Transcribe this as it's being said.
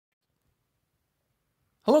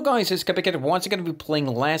Hello guys, it's Capicate. Once again, we're playing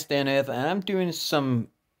Last Day on Earth, and I'm doing some,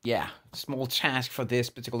 small task for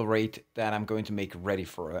this particular raid that I'm going to make ready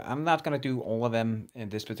for. I'm not going to do all of them in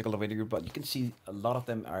this particular video, but you can see a lot of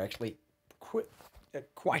them are actually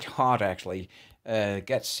quite hard, actually.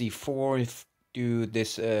 Get C4, do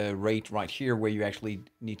this raid right here, where you actually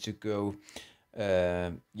need to go,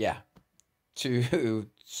 to,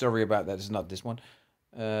 sorry about that, it's not this one.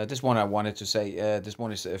 This one I wanted to say, this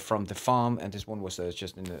one is from the farm, and this one was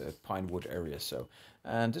just in the Pinewood area. So,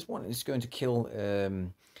 and this one is going to kill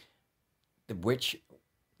the witch.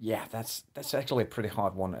 Yeah, that's actually a pretty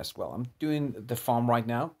hard one as well. I'm doing the farm right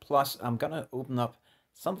now. Plus, I'm gonna open up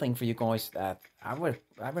something for you guys that I've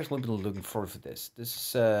actually been looking forward for this.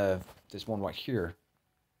 This is this one right here.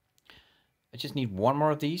 I just need one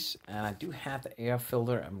more of these, and I do have the air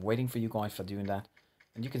filter. I'm waiting for you guys for doing that.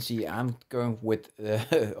 And you can see I'm going with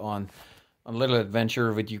on a little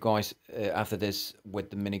adventure with you guys after this with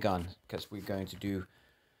the minigun, because we're going to do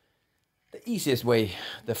the easiest way,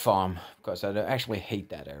 the farm, because I actually hate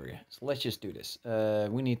that area. So let's just do this.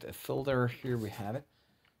 We need a filter. Here we have it.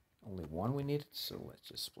 Only one we need, so let's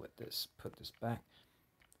just split this, put this back.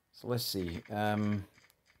 So let's see.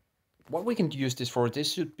 What we can use this for,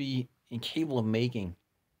 this should be incapable of making.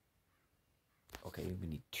 Okay, we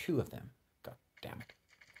need two of them. God damn it.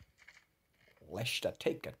 Let's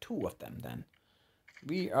take two of them then.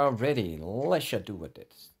 We are ready. Let's do with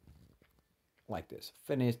it. Like this.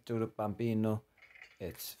 Finished to the bambino.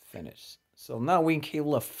 It's finished. So now we're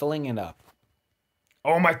capable of filling it up.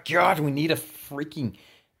 Oh my god, we need a freaking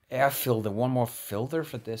air filter. One more filter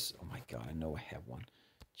for this. Oh my god, I know I have one.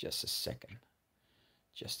 Just a second.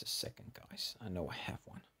 Just a second, guys. I know I have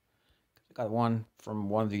one. I got one from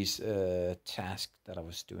one of these tasks that I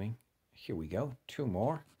was doing. Here we go. Two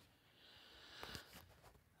more.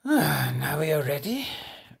 Now we are ready.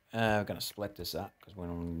 We're gonna split this up because we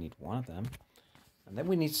only need one of them. And then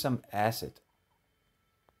we need some acid.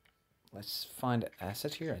 Let's find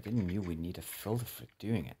acid here. I didn't know we need a filter for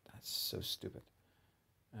doing it. That's so stupid.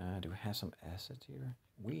 Do we have some acid here?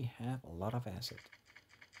 We have a lot of acid.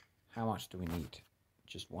 How much do we need?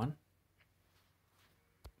 Just one?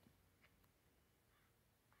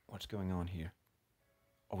 What's going on here?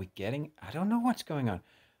 Are we getting... I don't know what's going on.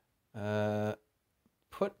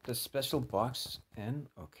 Put the special box in.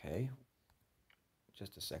 Okay.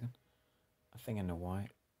 Just a second. I think I know why.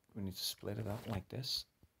 We need to split it up like this.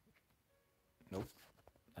 Nope.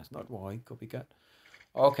 That's not why. Copycat.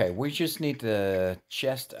 Okay, we just need the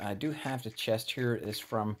chest. I do have the chest here. It's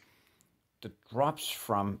from the drops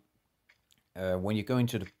from when you go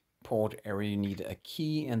into the port area. You need a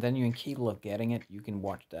key, and then you're incapable of getting it. You can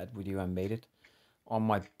watch that video. I made it. On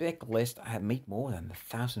my big list, I have made more than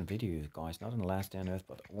 1,000 videos, guys. Not in the Last Day on Earth,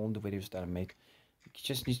 but all the videos that I make. You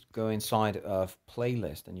just need to go inside of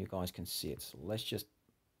playlist, and you guys can see it. So let's just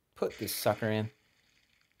put this sucker in.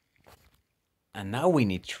 And now we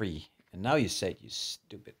need 3. And now you said, you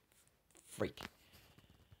stupid freak.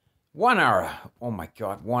 1 hour. Oh my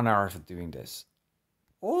god, 1 hour for doing this.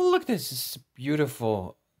 Oh, look, this is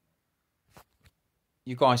beautiful.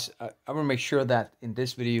 You guys, I will make sure that in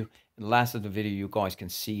this video, in the last of the video, you guys can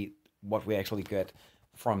see what we actually get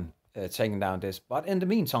from taking down this. But in the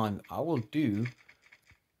meantime, I will do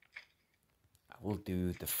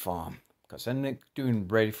the farm, because I'm doing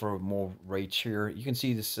ready for more raids here. You can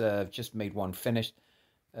see this just made one finished.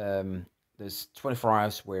 There's 24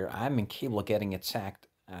 hours where I'm incapable of getting attacked.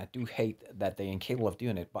 I do hate that they're incapable of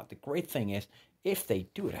doing it. But the great thing is, if they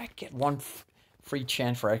do it, I get one free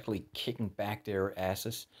chance for actually kicking back their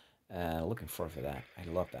asses. Looking forward for that. I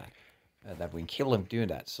love that. That we can kill them doing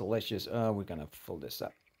that. So let's just, we're gonna fill this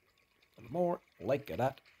up. More like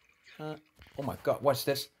that. Oh my god, what's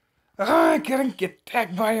this? I can't get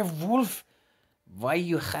attacked by a wolf. Why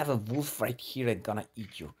you have a wolf right here and gonna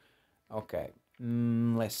eat you? Okay,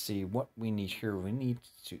 let's see what we need here. We need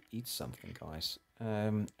to eat something, guys.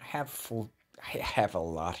 I have a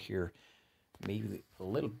lot here. Maybe a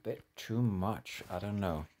little bit too much. I don't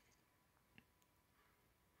know.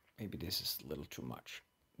 Maybe this is a little too much.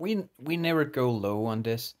 We never go low on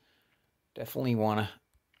this. Definitely want to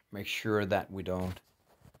make sure that we don't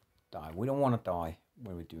die. We don't want to die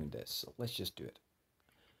when we're doing this. So let's just do it.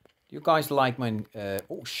 Do you guys like my...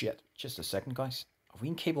 oh shit. Just a second, guys. Are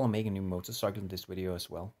we capable of making a new motorcycle in this video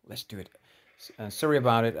as well? Let's do it. Sorry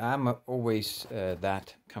about it. I'm always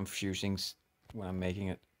that confusing when I'm making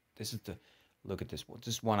it. This is the... Look at this one.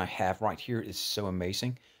 This one I have right here is so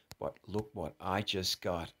amazing. But look what I just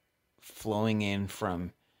got flowing in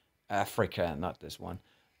from Africa. Not this one.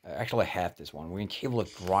 Actually, I have this one. We're capable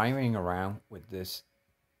of driving around with this.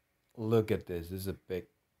 Look at this. This is a big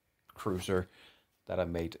cruiser. that I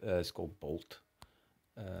made. It's called Bolt.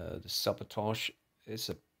 The Sabotage is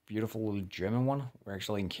a beautiful little German one. We're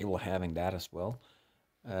actually incapable of having that as well.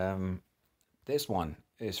 This one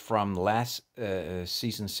is from last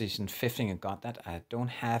season 15. I got that. I don't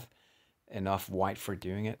have enough white for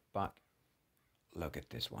doing it, but look at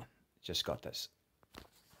this one. Just got this.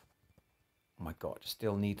 Oh my god,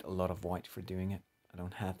 still need a lot of white for doing it. I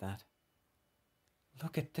don't have that.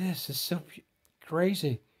 Look at this. It's so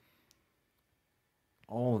crazy.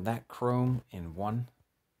 All of that chrome in one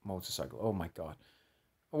motorcycle. Oh my god.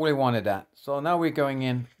 I really wanted that. So now we're going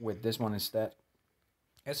in with this one instead.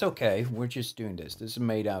 It's okay. We're just doing this. This is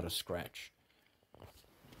made out of scratch.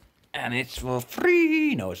 And it's for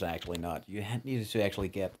free. No, it's actually not. You needed to actually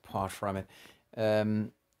get part from it.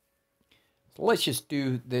 So let's just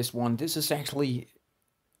do this one. This is actually...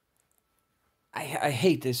 I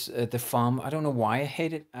hate this, the farm. I don't know why I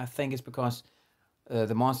hate it. I think it's because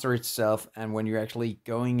the monster itself, and when you're actually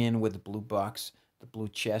going in with the blue box, the blue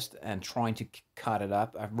chest, and trying to cut it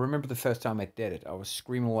up. I remember the first time I did it. I was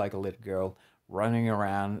screaming like a little girl, running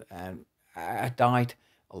around, and I died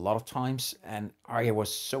a lot of times, and I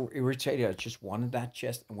was so irritated. I just wanted that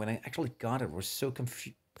chest, and when I actually got it, I was so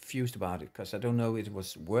confused about it, because I don't know if it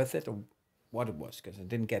was worth it or what it was, because I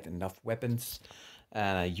didn't get enough weapons,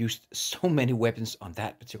 and I used so many weapons on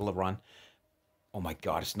that particular run. Oh my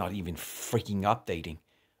god, it's not even freaking updating.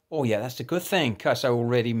 Oh yeah, that's a good thing, because I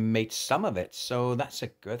already made some of it, so that's a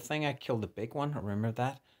good thing. I killed the big one, I remember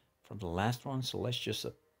that from the last one, so let's just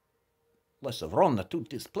let's run to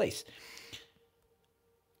this place.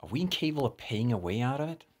 Are we incapable of paying a way out of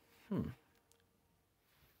it?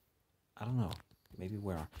 I don't know. Maybe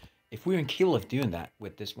we are. If we're incapable of doing that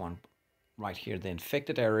with this one right here, the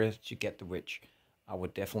infected area to get the witch, I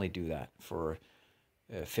would definitely do that for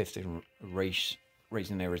 15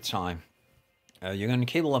 raising every time. You're going to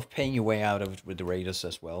be capable of paying your way out of it with the raiders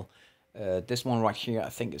as well. This one right here, I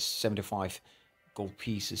think is 75 gold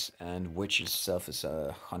pieces, and witch itself is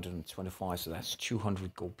 125, so that's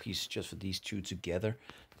 200 gold pieces just for these two together.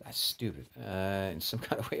 That's stupid. In some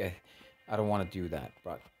kind of way, I don't want to do that,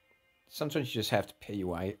 but sometimes you just have to pay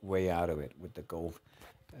your way out of it with the gold.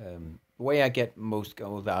 The way I get most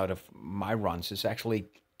gold out of my runs is actually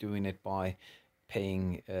doing it by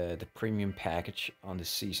paying the premium package on the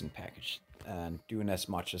season package and doing as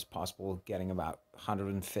much as possible, getting about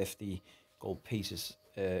 150 gold pieces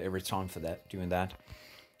every time for that, doing that.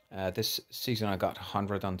 This season I got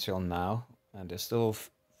 100 until now, and there's still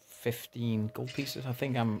 15 gold pieces. I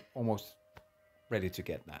think I'm almost ready to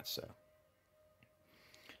get that, so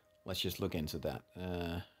let's just look into that.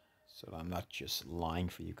 So I'm not just lying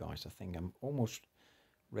for you guys. I think I'm almost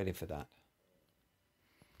ready for that.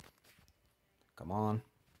 Come on.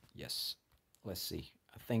 Yes. Let's see.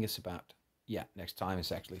 I think it's about... Yeah, next time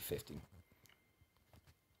it's actually 15.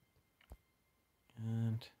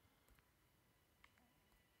 And...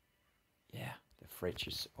 yeah, the fridge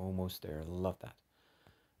is almost there. Love that.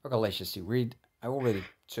 Okay, let's just see. I already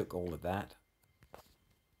took all of that.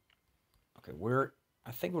 Okay,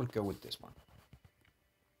 I think we'll go with this one.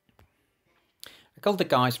 I killed the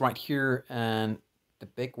guys right here and the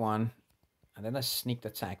big one, and then I sneaked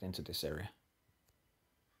attacked into this area.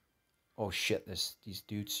 Oh shit, there's these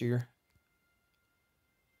dudes here.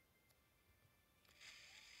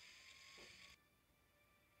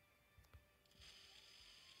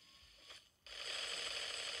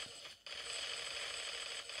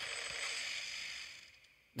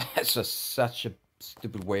 That's just such a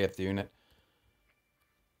stupid way of doing it.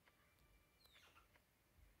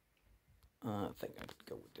 I think I could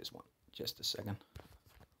go with this one. Just a second.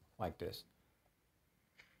 Like this.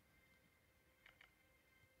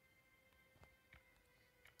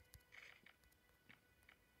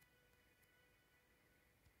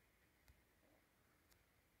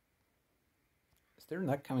 Is there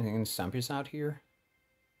not coming in zombies out here?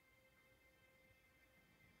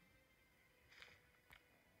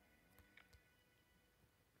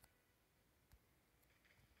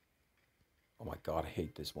 Oh my god, I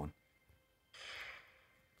hate this one.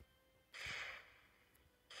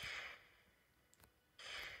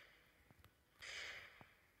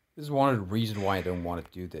 This is one of the reasons why I don't want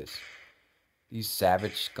to do this. These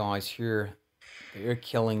savage guys here, they're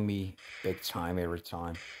killing me big time every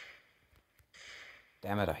time.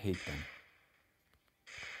 Damn it, I hate them.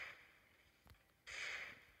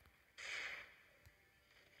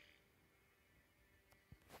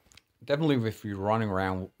 Definitely if you're running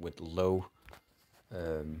around with low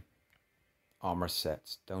armor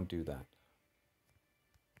sets, don't do that.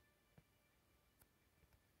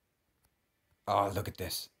 Oh, look at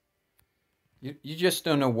this. You just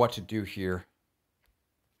don't know what to do here.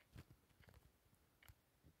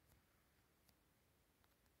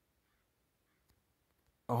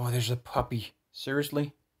 Oh, there's a puppy.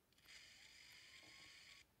 Seriously?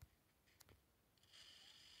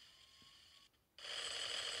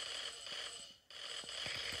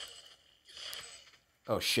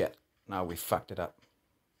 Oh shit. Now we fucked it up.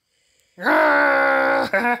 Ah,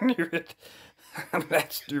 I knew it.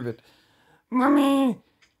 That's stupid. Mommy!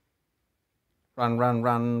 Run, run,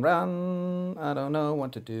 run, run. I don't know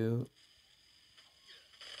what to do.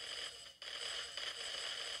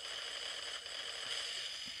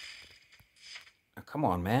 Oh, come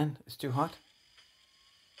on, man. It's too hot.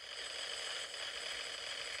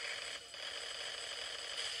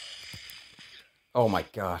 Oh my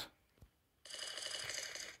god.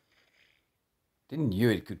 Didn't knew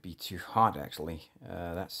it could be too hot, actually.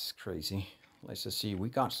 That's crazy. Let's just see. We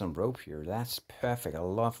got some rope here. That's perfect. I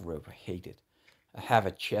love rope. I hate it. I have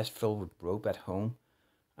a chest filled with rope at home.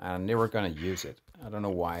 I'm never gonna use it. I don't know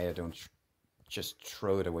why I don't just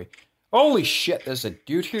throw it away. Holy shit, there's a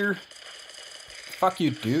dude here. Fuck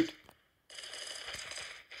you, dude.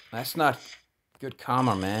 That's not good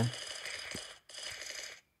karma, man.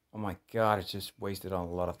 Oh my god, I just wasted a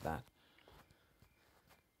lot of that.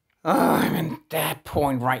 I'm in that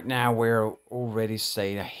point right now where I already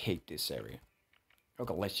say I hate this area.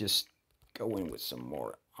 Okay, let's just go in with some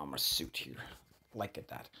more armor suit here. Like at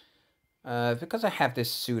that. Because I have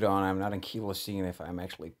this suit on, I'm not incapable of seeing if I'm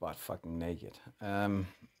actually butt fucking naked.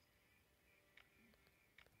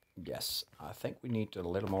 Yes, I think we need a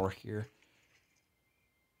little more here.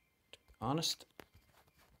 To be honest.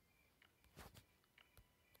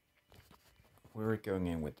 We're going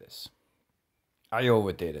in with this. I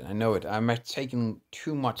overdid it. I know it. I'm taking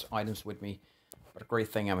too much items with me. But a great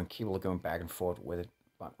thing, I'm incapable of going back and forth with it.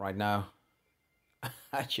 But right now,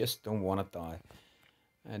 I just don't want to die.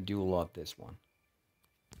 I do love this one.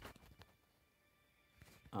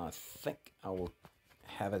 I think I will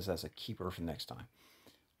have it as a keeper for next time.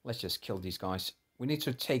 Let's just kill these guys. We need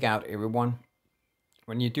to take out everyone.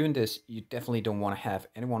 When you're doing this, you definitely don't want to have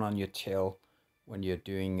anyone on your tail when you're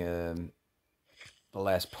doing the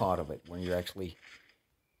last part of it. When you're actually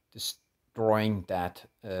destroying that.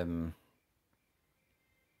 Oh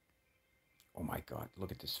my god,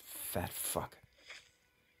 look at this fat fuck.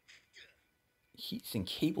 He's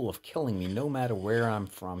incapable of killing me no matter where I'm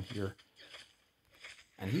from here.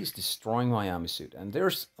 And he's destroying my army suit. And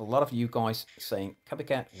there's a lot of you guys saying,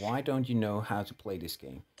 Copycat, why don't you know how to play this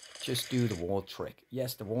game? Just do the wall trick.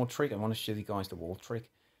 Yes, the wall trick. I want to show you guys the wall trick.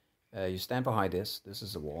 You stand behind this. This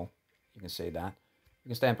is the wall. You can say that. You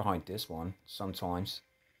can stand behind this one sometimes.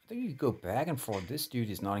 Then you can go back and forth. This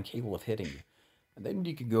dude is not incapable of hitting you. And then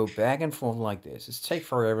you can go back and forth like this. It's take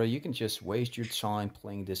forever. You can just waste your time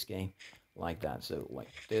playing this game like that. So like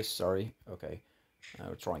this, sorry. Okay.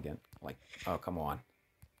 We'll try again. Like, oh, come on.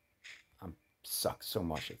 I'm suck so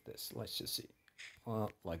much at this. Let's just see.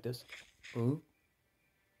 Like this. Ooh.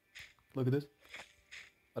 Look at this.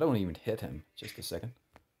 I don't even hit him. Just a second.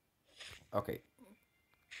 Okay.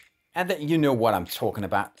 And then you know what I'm talking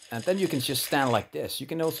about. And then you can just stand like this. You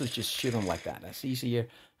can also just shoot him like that. That's easier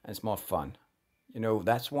and it's more fun. You know,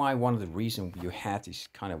 that's why one of the reasons you have these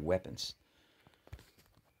kind of weapons.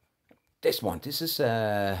 This one. This is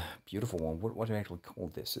a beautiful one. What do I actually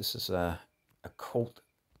call this? This is a cold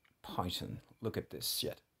python. Look at this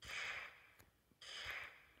shit.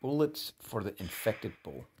 Bullets for the infected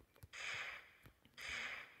bull.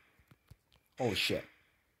 Holy shit.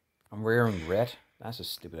 I'm wearing red. That's a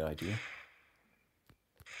stupid idea.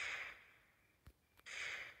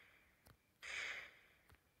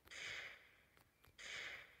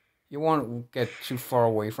 You won't get too far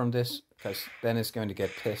away from this, because then it's going to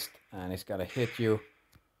get pissed and it's going to hit you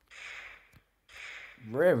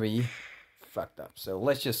very fucked up. So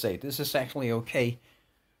let's just say this is actually okay.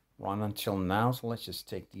 Run until now. So let's just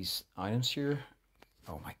take these items here.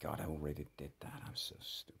 Oh my god, I already did that. I'm so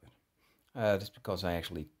stupid. That's because I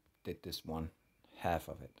actually did this one half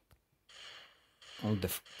of it. On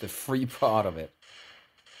the free part of it.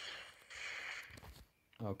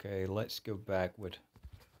 Okay, let's go back with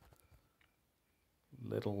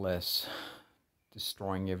little less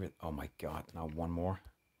destroying everything. Oh my god, now one more.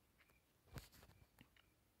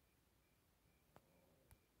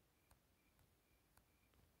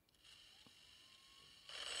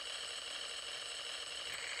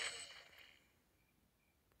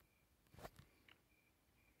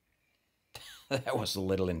 That was a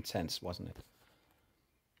little intense, wasn't it?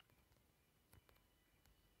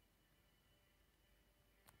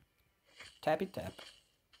 Tappy tap.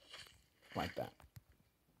 Like that.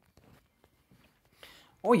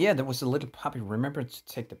 Oh yeah, there was a little puppy. Remember to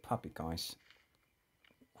take the puppy, guys.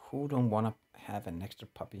 Who don't want to have an extra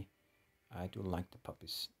puppy? I do like the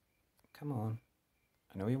puppies. Come on.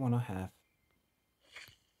 I know you want to have.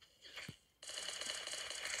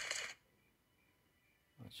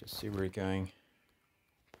 Let's just see where you're going.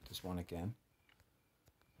 This one again.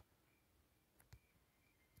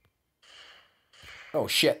 Oh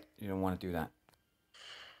shit! You don't want to do that.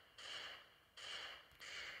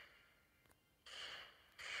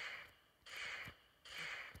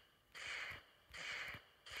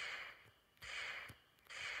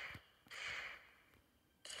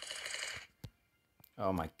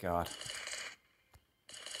 Oh my god.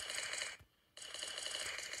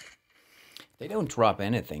 They don't drop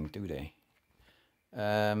anything, do they?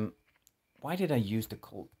 Why did I use the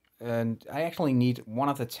cold? And I actually need, one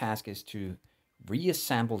of the tasks is to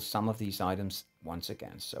reassemble some of these items once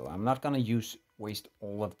again. So I'm not gonna waste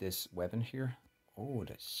all of this weapon here. Oh,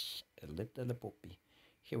 that's a little puppy.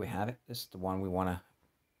 Here we have it. This is the one we wanna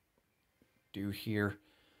do here.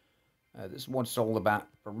 This is what it's all about.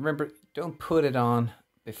 But remember, don't put it on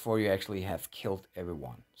before you actually have killed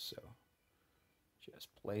everyone. So just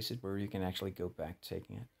place it where you can actually go back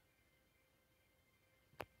taking it.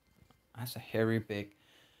 That's a hairy big.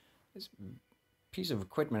 This piece of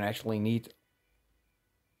equipment actually need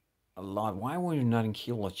a lot. Why were you not in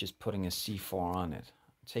kilos just putting a C4 on it?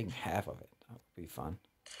 Taking half of it. That would be fun.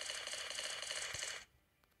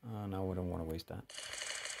 Oh no, we don't want to waste that.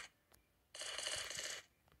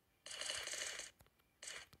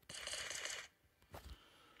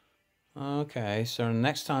 Okay, so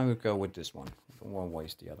next time we'll go with this one. We won't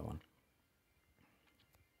waste the other one.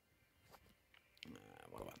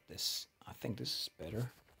 What about this? I think this is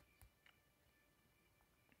better.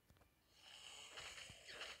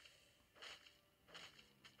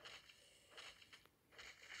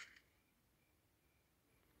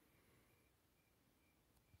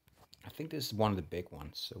 I think this is one of the big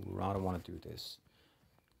ones, so we rather want to do this.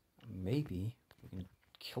 Maybe we can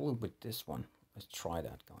kill it with this one. Let's try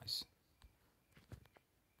that, guys.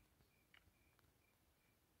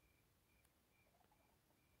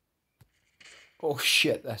 Oh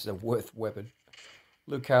shit, that's a worth weapon.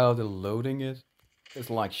 Look how they're loading it. It's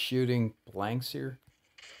like shooting blanks here.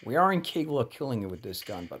 We are incapable of killing it with this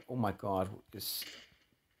gun, but oh my god,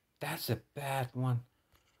 that's a bad one.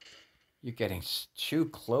 You're getting too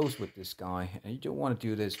close with this guy, and you don't want to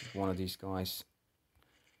do this with one of these guys.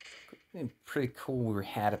 It'd be pretty cool we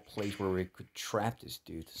had a place where we could trap this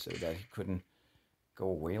dude so that he couldn't go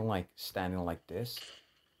away, like standing like this.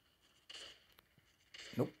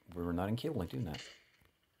 Nope, we were not incapable of doing that.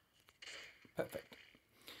 Perfect.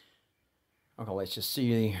 Okay, let's just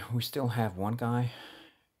see. We still have one guy.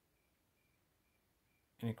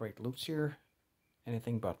 Any great loots here?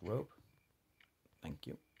 Anything but rope? Thank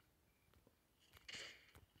you.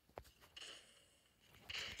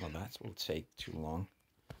 Well, that will take too long.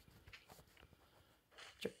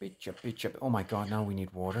 Chippy, chippy, chippy. Oh my god, now we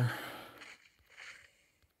need water.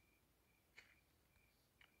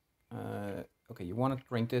 Okay, you want to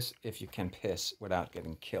drink this if you can piss without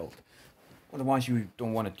getting killed. Otherwise, you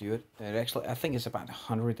don't want to do it. Actually, I think it's about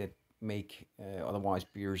 100 that make otherwise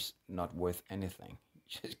beers not worth anything.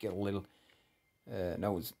 Just get a little.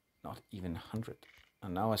 No, it's not even 100.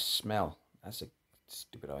 And now I smell. That's a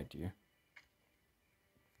stupid idea.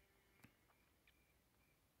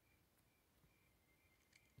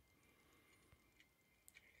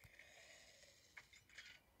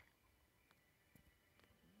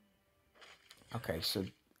 Okay, so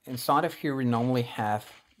inside of here we normally have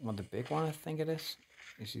one, the big one, I think it is.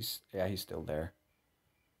 Yeah, he's still there.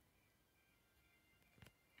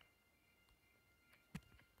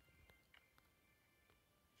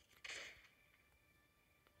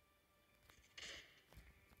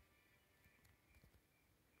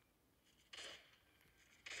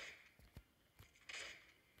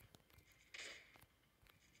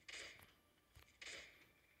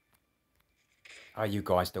 Oh, you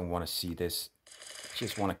guys don't want to see this.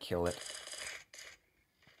 Just want to kill it.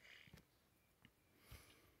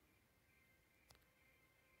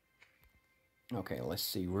 Okay, let's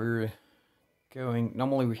see. We're going.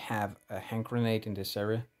 Normally we have a hand grenade in this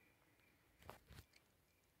area.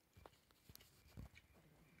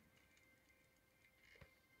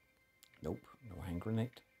 Nope, no hand grenade.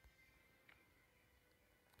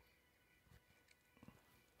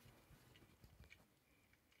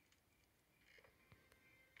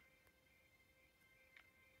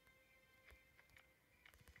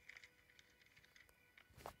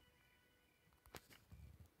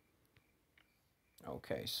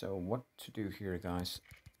 Okay, so what to do here, guys?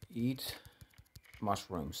 Eat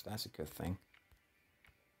mushrooms. That's a good thing.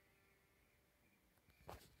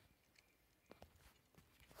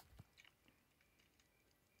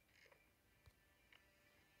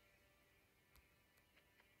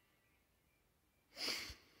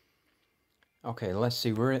 Okay, let's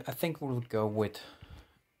see. I think we'll go with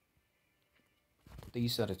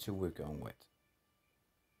these are the two we're going with.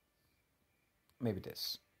 Maybe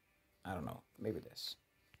this. I don't know. Maybe this.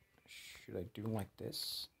 Should I do like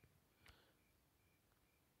this?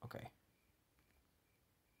 Okay.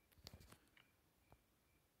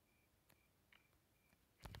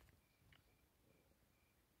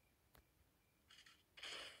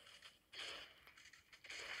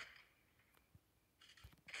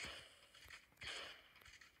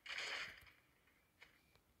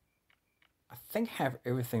 I think I have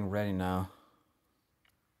everything ready now.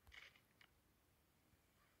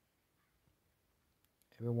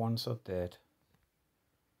 Everyone's so dead.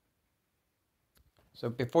 So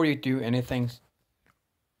before you do anything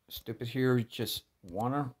stupid here, you just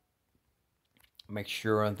wanna make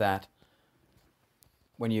sure that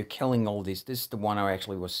when you're killing all these, this is the one I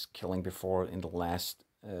actually was killing before in the last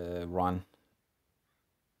run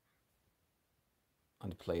on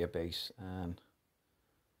the player base. And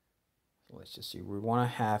so let's just see, we want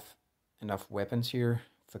to have enough weapons here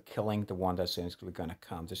for killing the one that's actually gonna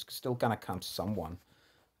come. There's still gonna come someone,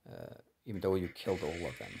 even though you killed all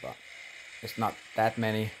of them, but it's not that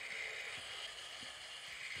many.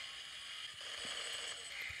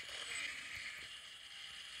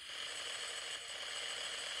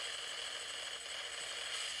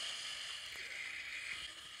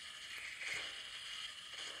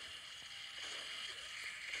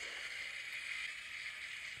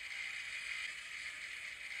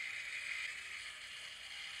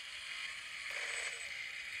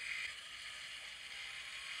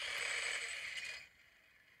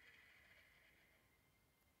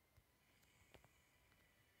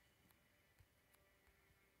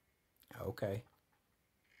 Okay.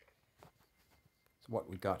 So what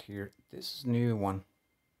we got here, this is a new one.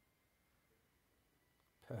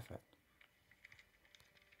 Perfect.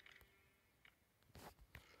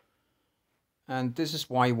 And this is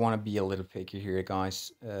why you want to be a little picky here,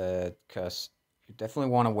 guys, because you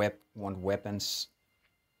definitely want weapons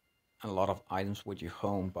and a lot of items with your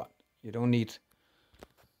home, but you don't need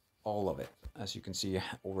all of it. As you can see, I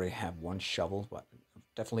already have one shovel, but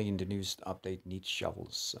definitely in the newest update needs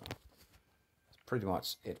shovels, so that's pretty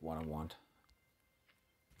much it what I want.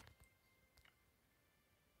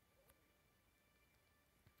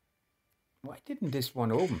 Why didn't this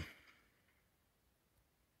one open?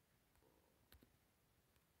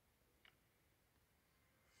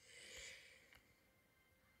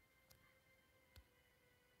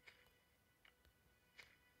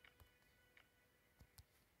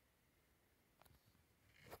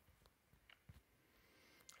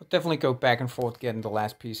 I'll definitely go back and forth getting the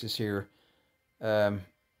last pieces here. I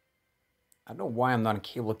don't know why I'm not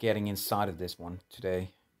capable of getting inside of this one today.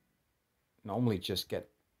 Normally just get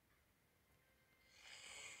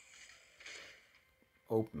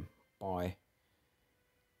open by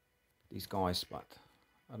these guys, but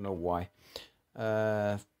I don't know why.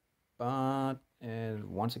 But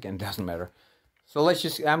once again, doesn't matter. So let's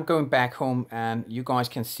just, I'm going back home and you guys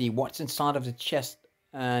can see what's inside of the chest.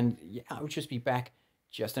 And yeah, I'll just be back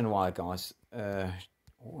just in a while, guys. Oh,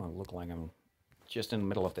 I look like I'm just in the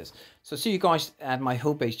middle of this. So see you guys at my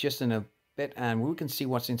home base just in a bit and we can see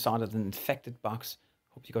what's inside of the infected box.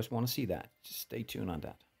 Hope you guys want to see that. Just stay tuned on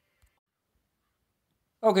that.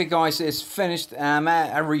 Okay, guys, it's finished.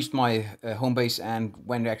 I reached my home base and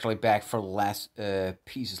went actually back for the last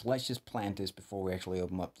pieces. Let's just plant this before we actually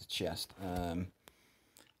open up the chest.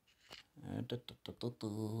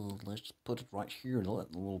 Let's put it right here. It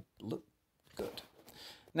will look good.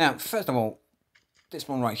 Now, first of all, this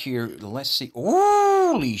one right here. Let's see.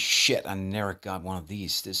 Holy shit! I never got one of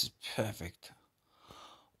these. This is perfect.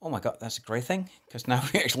 Oh my god, that's a great thing. Because now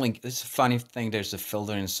we actually, this is a funny thing. There's a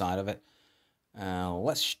filter inside of it.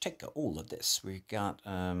 Let's take all of this. We got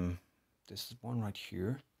this is one right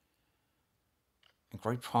here. And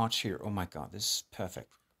great parts here. Oh my god, this is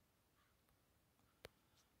perfect.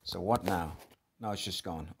 So what now? Now it's just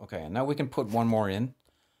gone. Okay, and now we can put one more in.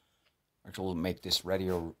 Actually, we'll make this ready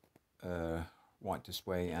or right this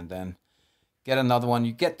way, and then get another one.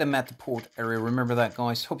 You get them at the port area. Remember that,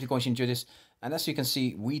 guys. Hope you guys enjoy this. And as you can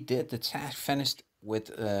see, we did the task finished with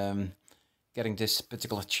getting this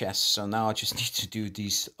particular chest. So now I just need to do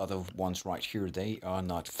these other ones right here. They are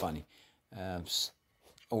not funny.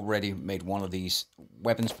 Already made one of these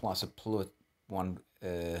weapons plus a put one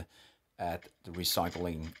at the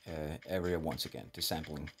recycling area once again, the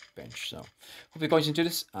sampling bench. So hope you guys enjoy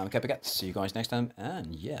this. I'm Capicat. See you guys next time.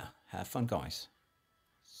 And yeah, have fun, guys.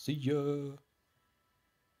 See ya.